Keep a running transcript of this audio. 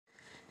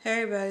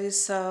Hey everybody,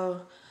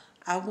 so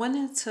I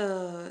wanted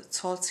to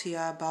talk to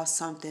y'all about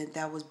something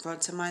that was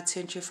brought to my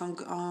attention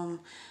from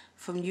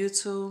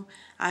YouTube.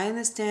 I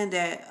understand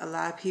that a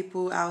lot of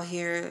people out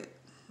here,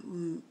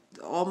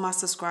 all my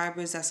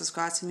subscribers that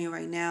subscribe to me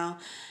right now,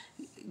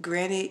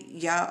 granted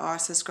y'all are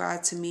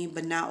subscribed to me,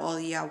 but not all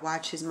of y'all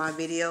watches my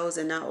videos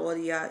and not all of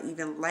y'all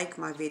even like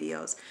my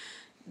videos.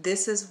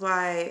 This is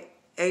why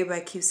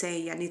everybody keeps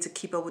saying y'all need to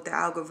keep up with the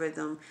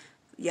algorithm.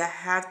 Y'all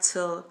have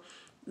to,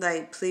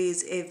 like,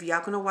 please, if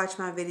y'all gonna watch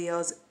my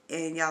videos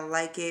and y'all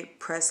like it,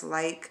 press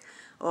like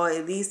or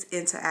at least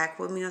interact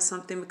with me or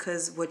something,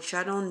 because what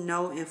y'all don't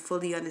know and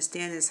fully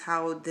understand is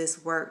how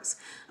this works.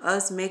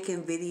 Us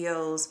making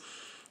videos,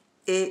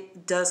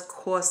 it does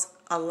cost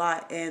a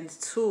lot, and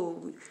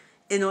two,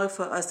 in order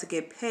for us to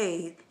get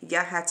paid,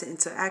 y'all have to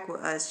interact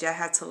with us. Y'all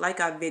have to like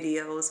our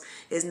videos.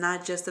 It's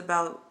not just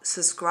about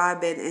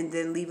subscribing and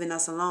then leaving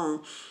us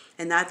alone.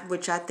 And that,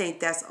 which I think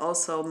that's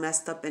also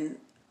messed up and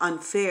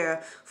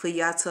unfair for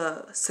y'all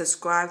to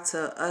subscribe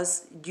to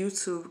us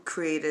YouTube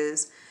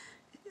creators,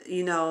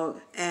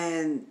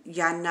 and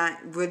y'all not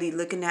really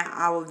looking at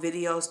our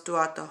videos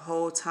throughout the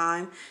whole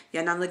time.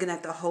 Y'all not looking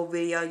at the whole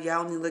video.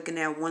 Y'all only looking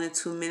at 1 or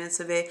 2 minutes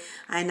of it.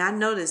 And I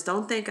noticed,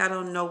 don't think I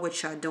don't know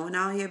what y'all doing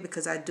out here,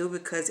 because I do,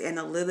 because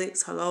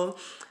analytics, hello.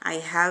 I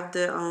have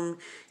the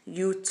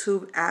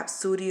YouTube app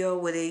studio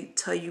where they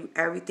tell you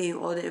everything,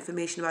 all the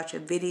information about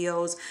your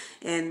videos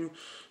and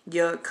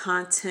your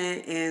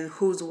content and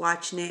who's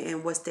watching it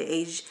and what's the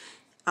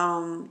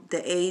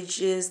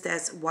ages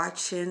that's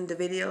watching the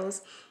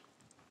videos.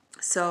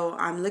 So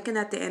I'm looking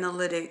at the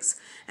analytics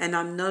and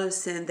I'm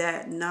noticing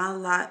that not a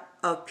lot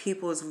of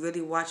people is really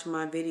watching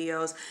my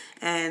videos,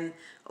 and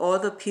all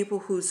the people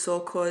who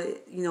so-called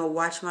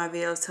watch my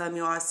videos tell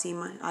me, oh, I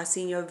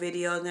seen your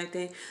video and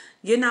everything.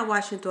 You're not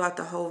watching throughout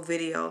the whole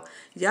video.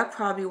 Y'all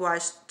probably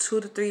watched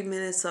 2 to 3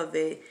 minutes of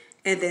it,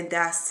 and then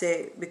that's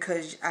it,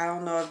 because I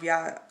don't know if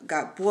y'all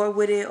got bored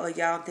with it or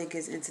y'all don't think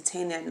it's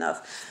entertaining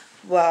enough.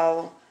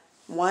 Well,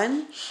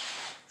 one,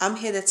 I'm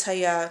here to tell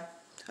y'all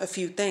a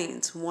few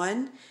things.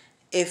 One,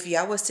 if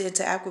y'all was to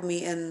interact with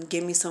me and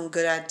give me some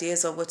good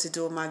ideas of what to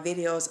do with my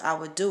videos, I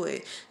would do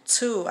it.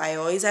 Two, I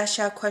always ask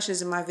y'all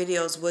questions in my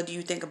videos. What do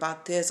you think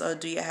about this? Or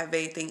do you have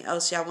anything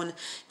else y'all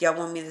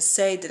want me to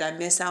say? Did I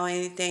miss out on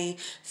anything?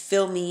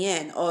 Fill me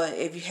in. Or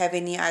if you have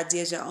any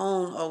ideas your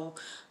own, or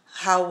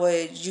how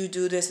would you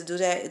do this or do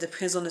that? It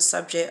depends on the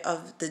subject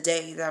of the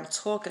day that I'm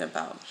talking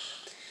about.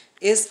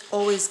 It's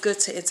always good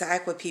to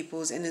interact with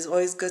people, and it's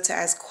always good to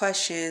ask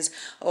questions,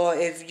 or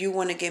if you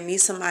want to give me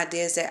some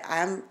ideas that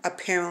I'm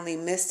apparently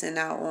missing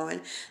out on,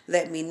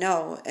 let me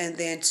know. And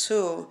then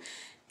two,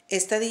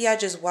 instead of y'all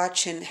just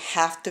watching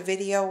half the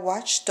video,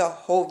 watch the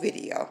whole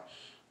video.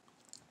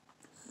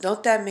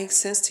 Don't that make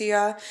sense to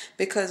y'all?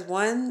 Because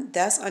one,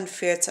 that's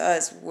unfair to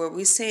us. Where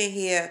we sitting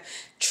here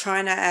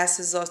trying our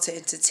asses off to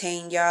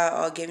entertain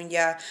y'all or giving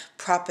y'all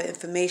proper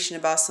information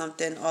about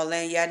something or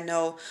letting y'all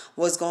know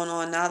what's going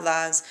on in our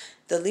lives.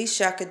 The least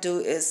y'all could do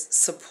is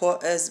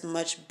support us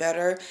much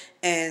better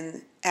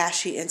and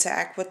actually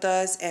interact with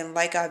us and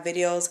like our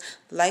videos.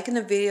 Liking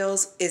the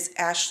videos is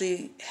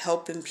actually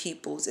helping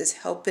people's. It's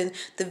helping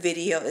the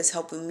video. It's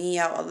helping me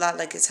out a lot,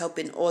 like it's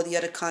helping all the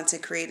other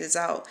content creators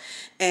out.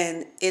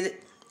 And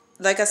it,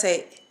 like I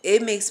say,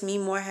 it makes me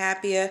more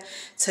happier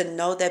to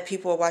know that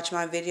people are watching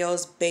my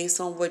videos based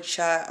on what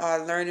y'all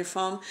are learning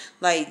from.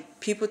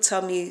 Like, people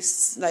tell me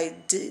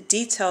like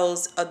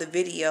details of the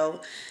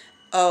video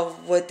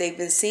of what they've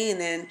been seeing,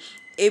 and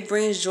it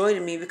brings joy to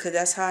me, because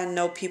that's how I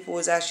know people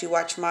is actually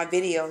watching my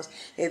videos.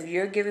 If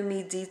you're giving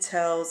me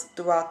details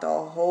throughout the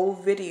whole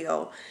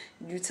video,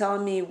 you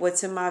telling me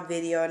what's in my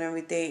video and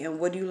everything, and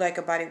what do you like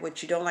about it,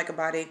 what you don't like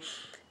about it,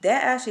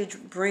 that actually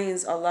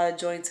brings a lot of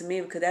joy to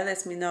me, because that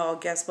lets me know, oh,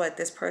 guess what,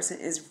 this person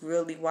is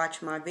really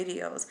watching my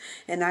videos.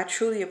 And I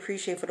truly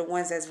appreciate for the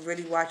ones that's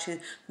really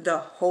watching the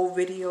whole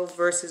video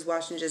versus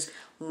watching just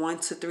 1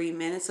 to 3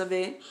 minutes of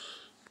it.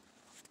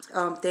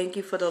 Thank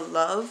you for the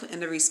love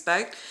and the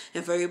respect,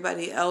 and for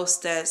everybody else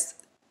that's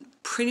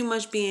pretty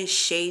much being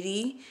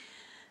shady.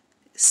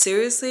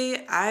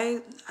 Seriously,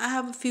 I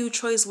have a few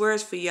choice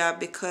words for y'all,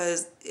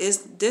 because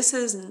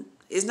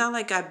it's not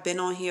like I've been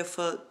on here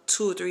for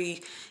 2 or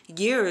 3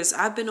 years.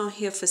 I've been on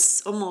here for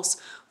almost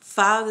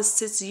 5 to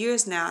 6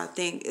 years now. I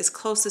think it's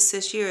close to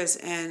 6 years,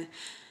 and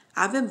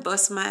I've been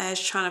busting my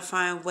ass trying to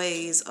find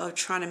ways of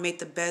trying to make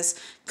the best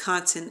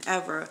content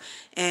ever.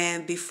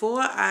 And before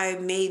I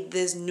made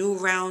this new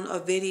round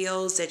of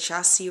videos that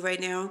y'all see right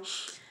now,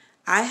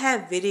 I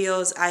have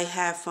videos I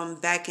have from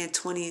back in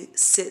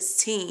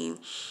 2016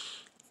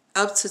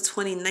 up to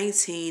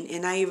 2019,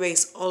 and I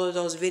erased all of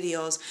those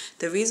videos.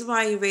 The reason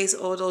why I erased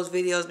all those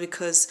videos,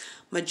 because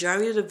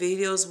majority of the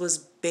videos was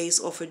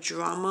based off of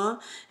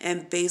drama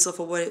and based off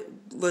of what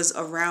was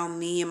around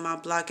me and my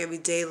block every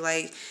day,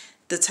 like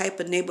the type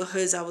of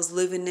neighborhoods I was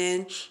living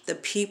in, the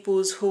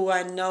peoples who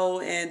I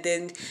know, and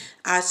then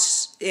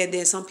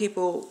some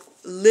people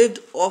lived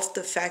off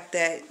the fact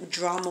that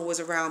drama was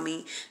around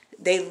me.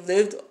 They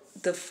lived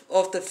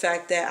off the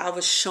fact that I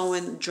was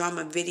showing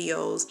drama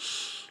videos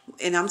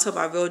And I'm talking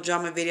about real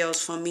drama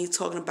videos from me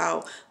talking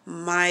about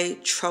my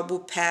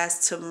troubled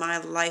past to my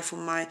life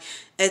with my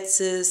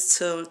exes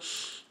to,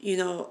 you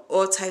know,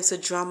 all types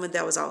of drama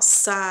that was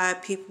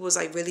outside. People was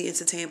like really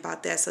entertained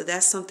about that. So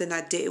that's something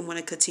I didn't want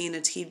to continue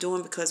to keep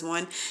doing because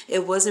one,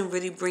 it wasn't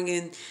really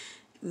bringing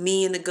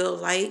me in a good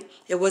light.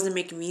 It wasn't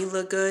making me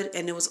look good,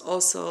 and it was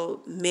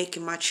also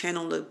making my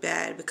channel look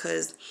bad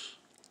because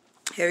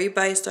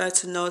everybody started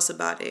to notice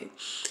about it.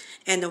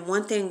 And the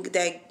one thing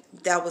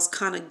that was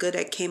kind of good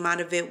that came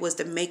out of it was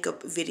the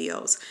makeup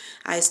videos.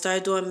 I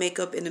started doing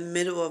makeup in the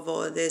middle of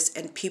all of this,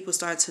 and people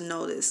started to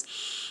notice.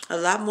 A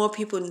lot more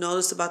people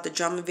noticed about the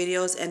drama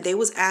videos, and they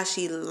was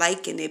actually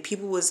liking it.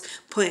 People was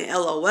putting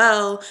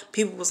LOL.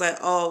 People was like,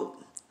 oh,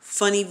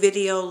 funny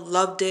video,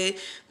 loved it.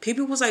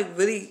 People was like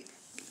really,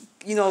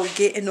 you know,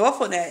 getting off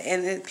on that,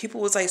 and then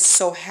people was like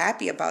so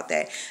happy about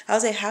that. I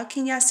was like, how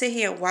can y'all sit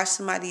here and watch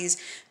somebody's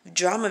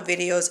drama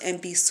videos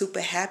and be super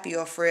happy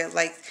off for it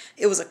like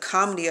it was a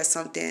comedy or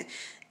something?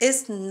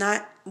 It's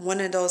not one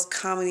of those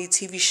comedy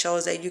TV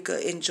shows that you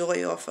could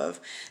enjoy off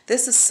of.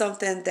 This is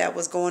something that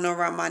was going on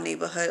around my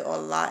neighborhood a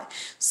lot.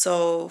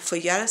 So for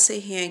y'all to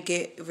sit here and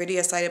get really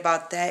excited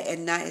about that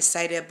and not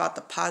excited about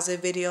the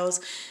positive videos,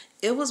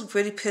 it was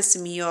really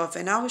pissing me off,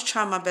 and I was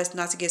trying my best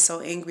not to get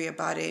so angry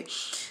about it.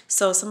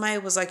 So somebody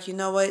was like, you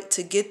know what,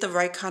 to get the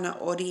right kind of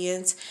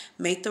audience,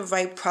 make the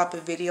right proper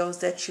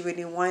videos that you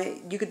really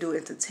want. You could do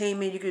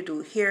entertainment, you could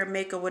do hair,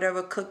 makeup,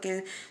 whatever,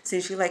 cooking.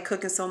 Since you like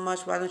cooking so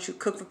much, why don't you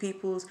cook for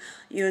people?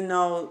 You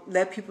know,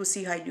 let people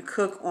see how you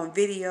cook on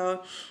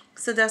video.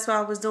 So that's what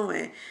I was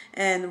doing.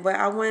 And what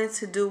I wanted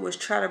to do was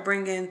try to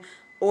bring in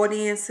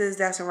audiences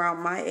that's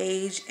around my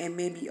age and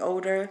maybe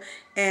older,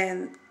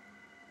 and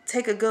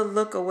take a good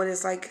look at what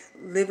it's like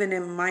living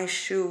in my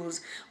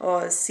shoes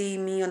or see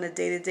me on a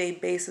day-to-day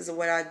basis of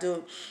what I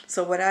do.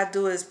 So what I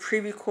do is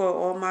pre-record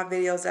all my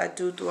videos I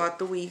do throughout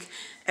the week.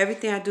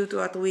 Everything I do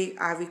throughout the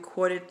week, I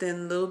record it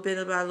then little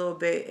bit by little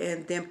bit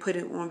and then put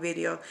it on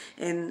video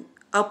and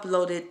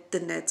upload it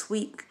the next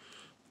week.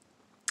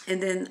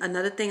 And then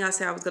another thing I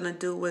said I was going to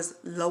do was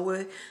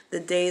lower the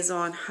days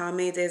on how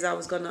many days I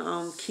was going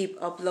to keep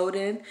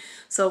uploading.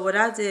 So what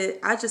I did,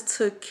 I just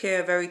took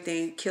care of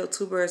everything, killed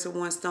two birds with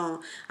one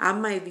stone. I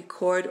might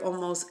record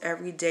almost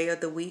every day of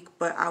the week,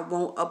 but I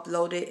won't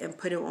upload it and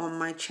put it on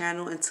my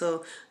channel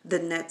until the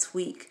next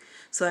week.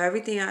 So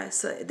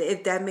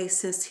if that makes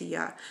sense to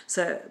y'all.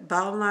 So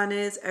bottom line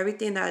is,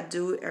 everything that I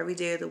do every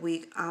day of the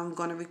week, I'm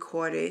going to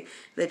record it,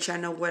 let y'all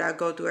know what I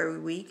go through every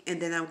week,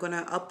 and then I'm going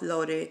to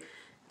upload it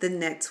the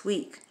next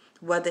week.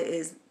 Whether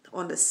it's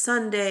on the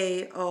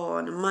Sunday or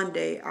on the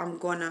Monday, I'm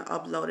going to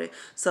upload it.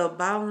 So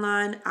bottom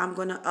line, I'm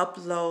going to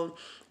upload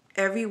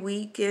every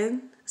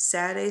weekend,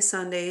 Saturday,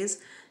 Sundays,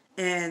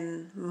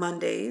 and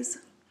Mondays.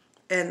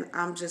 And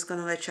I'm just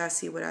going to let y'all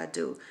see what I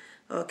do.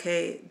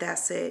 Okay,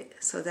 that's it.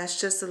 So that's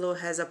just a little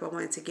heads up I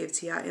wanted to give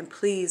to y'all. And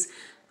please,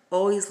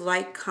 always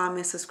like,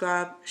 comment,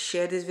 subscribe,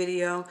 share this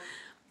video.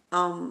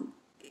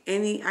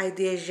 Any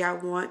ideas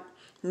y'all want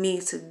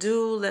me to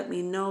do, let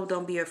me know.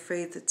 Don't be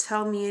afraid to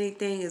tell me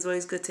anything. It's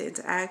always good to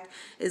interact.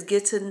 Let's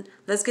get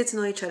to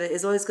know each other.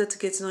 It's always good to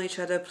get to know each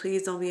other.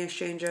 Please don't be a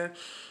stranger.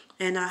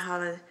 And I'll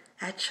holler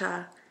at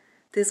y'all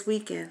this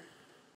weekend.